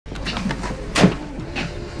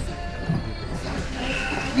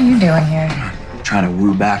What are you doing here? Trying to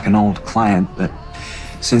woo back an old client, but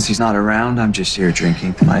since he's not around, I'm just here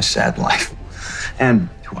drinking to my sad life. And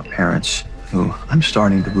to our parents, who I'm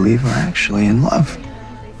starting to believe are actually in love.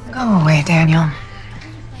 Go away, Daniel.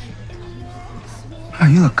 Oh,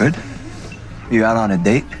 you look good. You out on a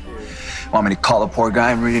date? Want me to call the poor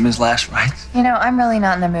guy and read him his last rites? You know, I'm really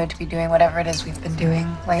not in the mood to be doing whatever it is we've been doing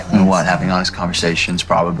lately. And what, having honest conversations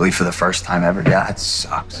probably for the first time ever? Yeah, it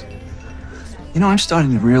sucks. You know, I'm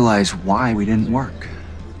starting to realize why we didn't work.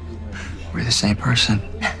 We're the same person.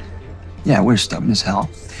 Yeah, we're stubborn as hell.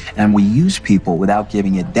 And we use people without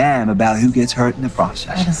giving a damn about who gets hurt in the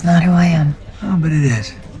process. That is not who I am. Oh, but it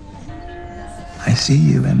is. I see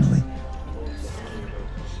you, Emily.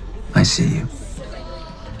 I see you.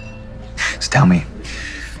 So tell me,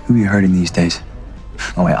 who are you hurting these days?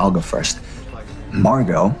 Oh, wait, I'll go first.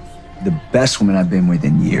 Margaux, the best woman I've been with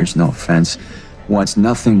in years, no offense, wants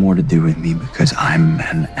nothing more to do with me because I'm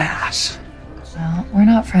an ass. Well, we're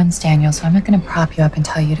not friends, Daniel, so I'm not going to prop you up and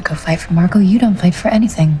tell you to go fight for Margaux. You don't fight for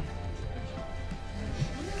anything.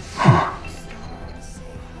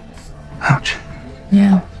 Ouch.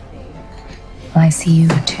 Yeah. Well, I see you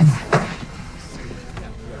too.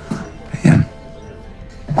 Yeah.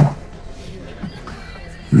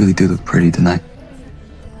 You really do look pretty tonight.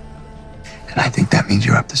 And I think that means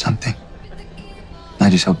you're up to something. I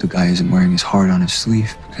just hope the guy isn't wearing his heart on his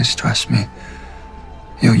sleeve, because trust me,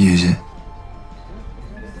 he'll use it.